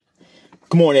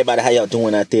Good morning, everybody. How y'all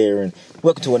doing out there? And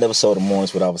welcome to another episode of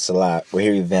Mornings with Officer Lot. We're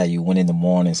here to value winning the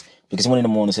mornings because winning the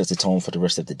mornings sets the tone for the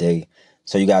rest of the day.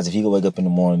 So, you guys, if you go wake up in the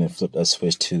morning and flip that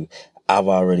switch to I've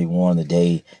already won the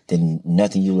day, then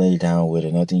nothing you lay down with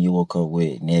or nothing you woke up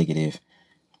with negative,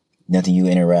 nothing you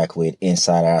interact with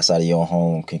inside or outside of your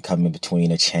home can come in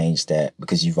between or change that,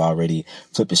 because you've already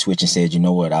flipped the switch and said, you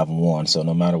know what, I've won. So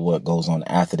no matter what goes on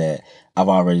after that, I've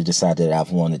already decided that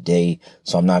I've won the day.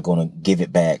 So I'm not going to give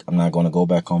it back. I'm not going to go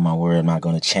back on my word. I'm not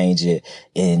going to change it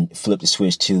and flip the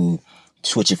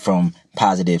switch it from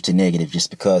positive to negative just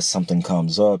because something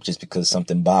comes up, just because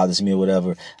something bothers me or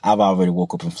whatever. I've already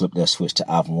woke up and flipped that switch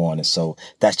to I've won. And so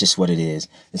that's just what it is.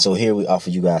 And so here we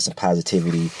offer you guys some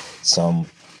positivity, some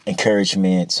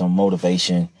encouragement, some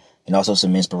motivation, and also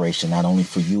some inspiration, not only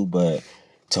for you, but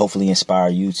to hopefully inspire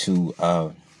you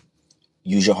to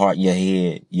use your heart, your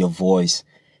head, your voice,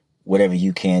 whatever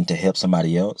you can to help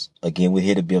somebody else. Again, we're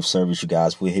here to be of service, you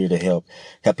guys. We're here to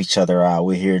help each other out.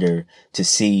 We're here to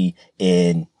see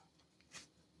and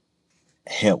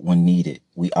help when needed.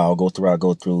 We all go through our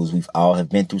go-throughs. We've all have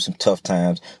been through some tough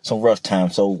times, some rough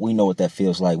times. So we know what that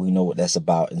feels like. We know what that's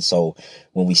about. And so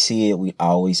when we see it, we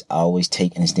always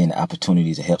take and extend the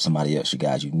opportunity to help somebody else, you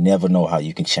guys. You never know how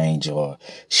you can change or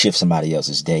shift somebody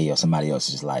else's day or somebody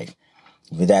else's life.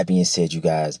 With that being said, you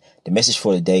guys, the message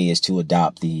for the day is to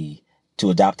adopt the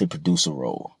producer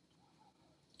role,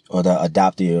 or to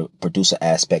adopt the producer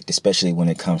aspect, especially when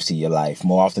it comes to your life.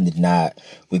 More often than not,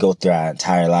 we go through our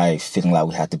entire life feeling like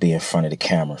we have to be in front of the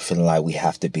camera, feeling like we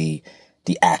have to be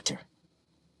the actor.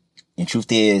 And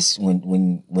truth is,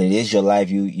 when it is your life,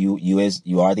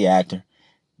 you are the actor.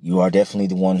 You are definitely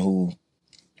the one who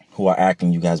are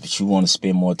acting, you guys, but you want to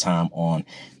spend more time on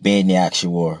being the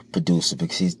actual producer,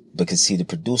 because see, the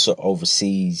producer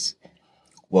oversees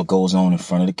what goes on in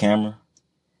front of the camera.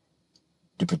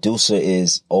 The producer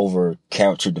is over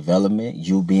character development,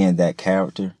 you being that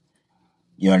character.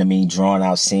 You know what I mean? Drawing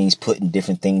out scenes, putting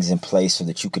different things in place so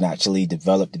that you can actually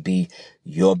develop to be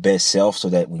your best self, so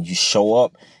that when you show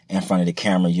up in front of the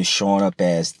camera, you're showing up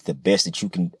as the best that you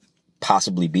can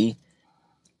possibly be.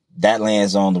 That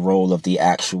lands on the role of the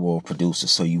actual producer.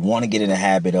 So you want to get in the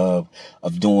habit of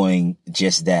doing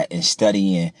just that and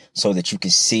studying so that you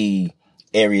can see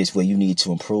areas where you need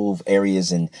to improve,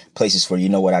 areas and places where, you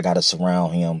know what, I got to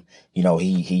surround him. You know,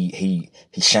 he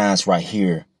shines right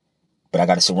here, but I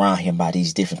got to surround him by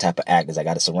these different type of actors. I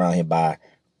got to surround him by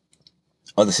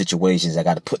other situations. I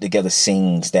got to put together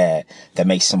scenes that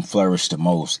makes him flourish the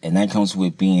most. And that comes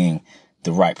with being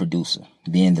the right producer,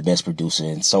 being the best producer.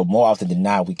 And so more often than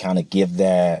not, we kind of give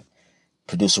that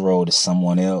producer role to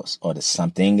someone else or to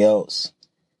something else,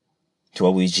 to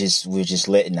where we're just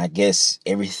letting, I guess,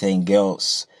 everything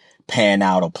else pan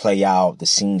out or play out the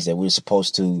scenes that we're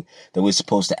supposed to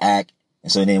act.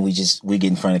 And so then we get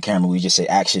in front of the camera, we just say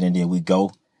action, and then we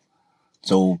go.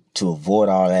 So to avoid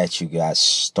all that, you guys,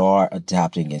 start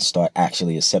adapting and start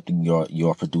actually accepting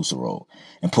your producer role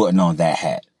and putting on that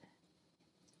hat.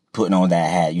 You know what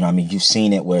I mean? You've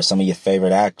seen it where some of your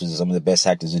favorite actors, some of the best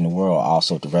actors in the world are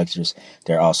also directors.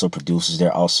 They're also producers.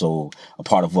 They're also a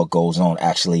part of what goes on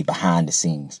actually behind the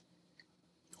scenes.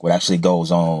 What actually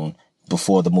goes on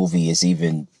before the movie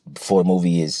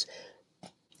is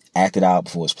acted out,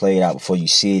 before it's played out, before you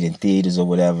see it in theaters or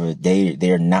whatever.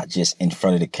 They're not just in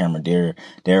front of the camera.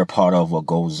 They're a part of what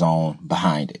goes on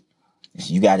behind it.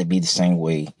 You got to be the same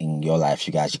way in your life,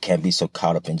 you guys. You can't be so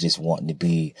caught up in just wanting to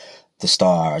be the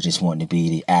star, or just wanting to be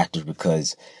the actor,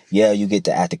 because yeah, you get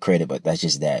the actor credit, but that's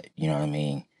just that. You know what I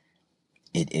mean?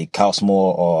 It costs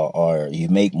more, or you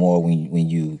make more when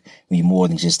you're more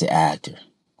than just the actor.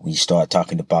 When you start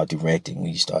talking about directing,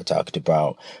 when you start talking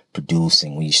about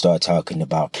producing, when you start talking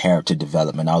about character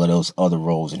development, all of those other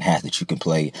roles and hats that you can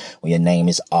play, when your name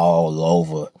is all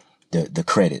over the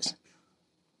credits.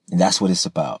 And that's what it's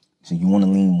about. So you want to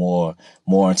lean more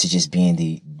into just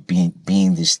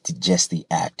being just the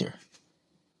actor.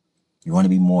 You want to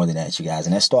be more than that, you guys.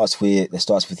 And that starts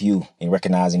with you and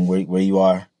recognizing where you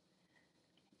are.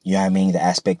 You know what I mean? The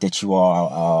aspect that you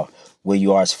are, where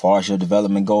you are as far as your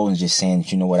development goes, and just saying,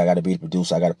 you know what, I got to be the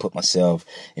producer. I got to put myself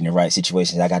in the right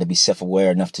situations. I got to be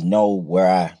self-aware enough to know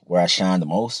where I shine the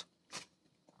most.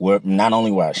 Not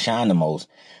only where I shine the most,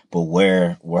 but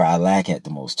where I lack at the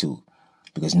most too.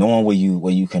 Because knowing where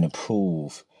you can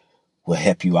improve will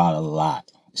help you out a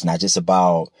lot. It's not just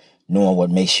about knowing what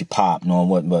makes you pop, knowing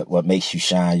what makes you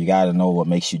shine. You got to know what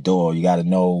makes you dull. You got to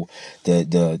know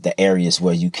the areas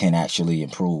where you can actually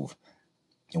improve.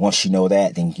 And once you know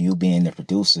that, then you being the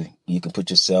producer, you can put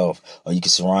yourself, or you can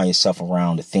surround yourself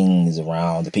around the things,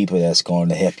 around the people that's going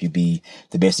to help you be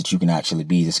the best that you can actually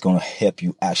be. That's going to help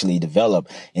you actually develop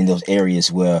in those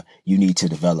areas where you need to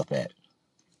develop at.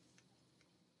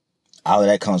 All of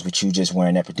that comes with you just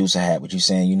wearing that producer hat, with you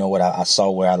saying, you know what, I saw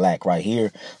where I lack right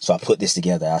here, so I put this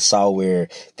together. I saw where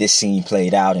this scene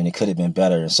played out and it could have been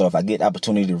better. And so if I get the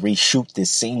opportunity to reshoot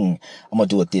this scene, I'm going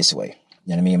to do it this way.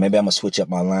 You know what I mean? Maybe I'm going to switch up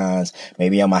my lines.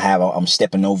 Maybe I'm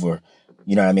stepping over,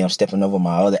 you know what I mean? I'm stepping over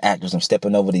my other actors. I'm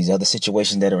stepping over these other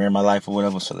situations that are in my life or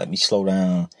whatever. So let me slow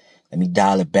down. Let me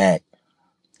dial it back.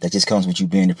 That just comes with you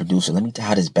being the producer. Let me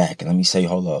dial this back and let me say,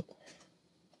 hold up.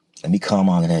 Let me calm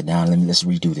all of that down. Let's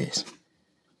redo this.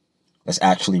 Let's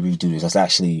actually redo this. Let's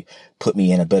actually put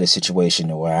me in a better situation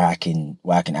where I can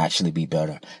actually be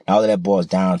better. And all of that boils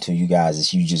down to, you guys,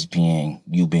 is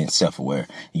you being self-aware,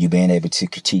 you being able to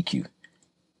critique you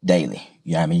daily.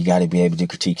 You know what I mean? You got to be able to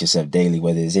critique yourself daily,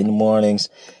 whether it's in the mornings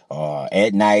or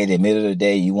at night, in the middle of the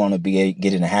day. You want to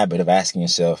get in the habit of asking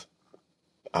yourself,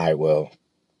 all right, well,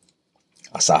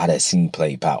 I saw how that scene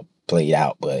played out,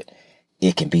 but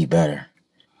it can be better.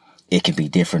 It can be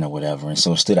different or whatever. And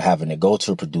so instead of having to go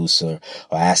to a producer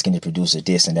or asking the producer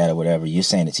this and that or whatever, you're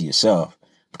saying it to yourself,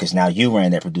 because now you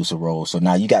ran that producer role. So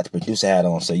now you got the producer hat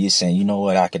on. So you're saying, you know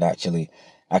what, I can actually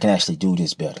do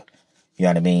this better. You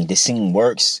know what I mean? This scene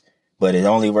works, but it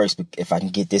only works if I can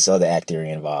get this other actor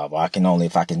involved, or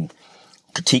if I can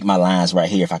critique my lines right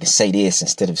here. If I can say this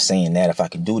instead of saying that, if I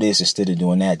can do this instead of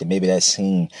doing that, then maybe that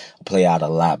scene will play out a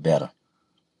lot better.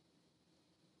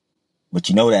 But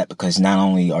you know that because not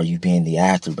only are you being the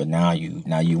actor, but now you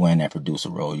wearing that producer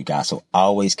role, you guys. So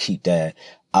always keep that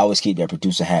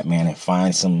producer hat, man, and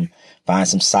find some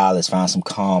solace, find some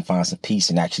calm, find some peace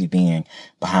in actually being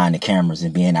behind the cameras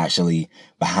and being actually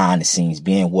behind the scenes,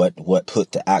 being what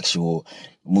put the actual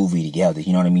movie together.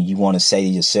 You know what I mean? You want to say to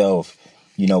yourself,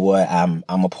 you know what, I'm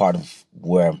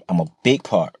a big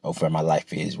part of where my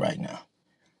life is right now.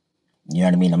 You know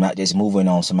what I mean? I'm not just moving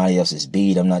on somebody else's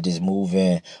beat. I'm not just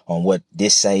moving on what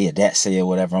this say or that say or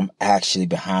whatever. I'm actually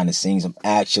behind the scenes. I'm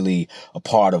actually a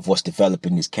part of what's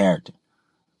developing this character.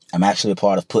 I'm actually a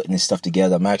part of putting this stuff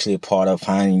together. I'm actually a part of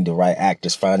finding the right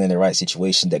actors, finding the right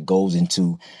situation that goes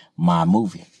into my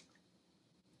movie.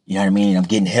 You know what I mean? I'm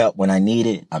getting help when I need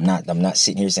it. I'm not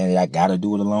sitting here saying that I gotta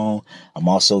do it alone. I'm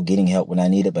also getting help when I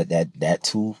need it, but that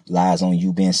too lies on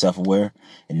you being self-aware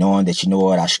and knowing that, you know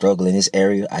what, I struggle in this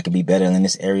area. I can be better in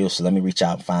this area. So let me reach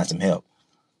out and find some help.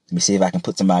 Let me see if I can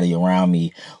put somebody around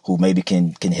me who maybe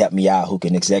can help me out, who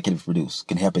can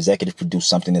help executive produce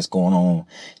something that's going on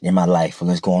in my life or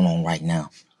that's going on right now.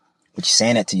 But you're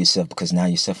saying that to yourself because now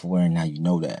you're self-aware and now you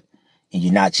know that. And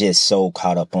you're not just so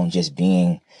caught up on just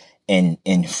being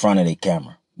in front of the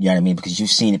camera. You know what I mean? Because you've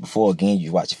seen it before. Again,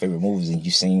 you watch your favorite movies and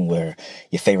you've seen where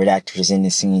your favorite actor is in the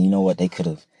scene. You know what? They could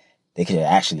have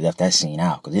actually left that scene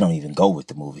out because they don't even go with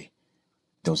the movie.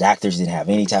 Those actors didn't have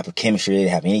any type of chemistry. They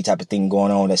didn't have any type of thing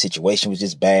going on. That situation was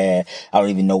just bad. I don't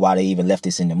even know why they even left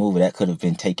this in the movie. That could have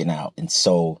been taken out. And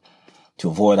so to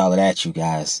avoid all of that, you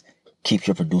guys, keep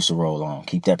your producer role on.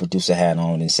 Keep that producer hat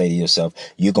on and say to yourself,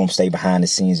 you're going to stay behind the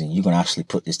scenes and you're going to actually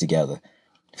put this together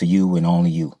for you and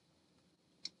only you.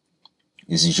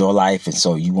 This is your life, and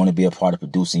so you want to be a part of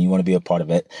producing. You want to be a part of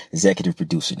executive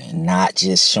producing and not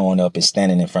just showing up and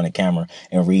standing in front of camera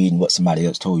and reading what somebody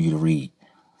else told you to read.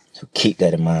 So keep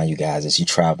that in mind, you guys, as you're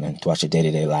traveling throughout your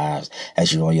day-to-day lives,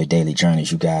 as you're on your daily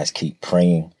journeys. You guys keep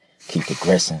praying, keep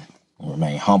progressing, and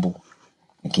remain humble.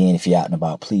 Again, if you're out and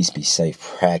about, please be safe.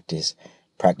 Practice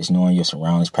knowing your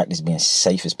surroundings. Practice being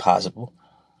safe as possible.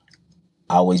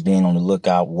 Always being on the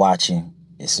lookout, watching.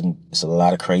 It's a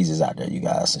lot of crazies out there, you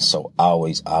guys. And so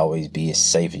always be as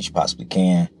safe as you possibly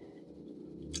can.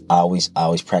 Always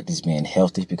practice being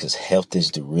healthy because health is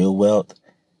the real wealth.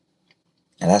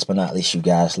 And last but not least, you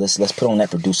guys, let's put on that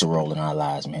producer role in our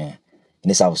lives, man. And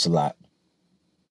this helps a lot.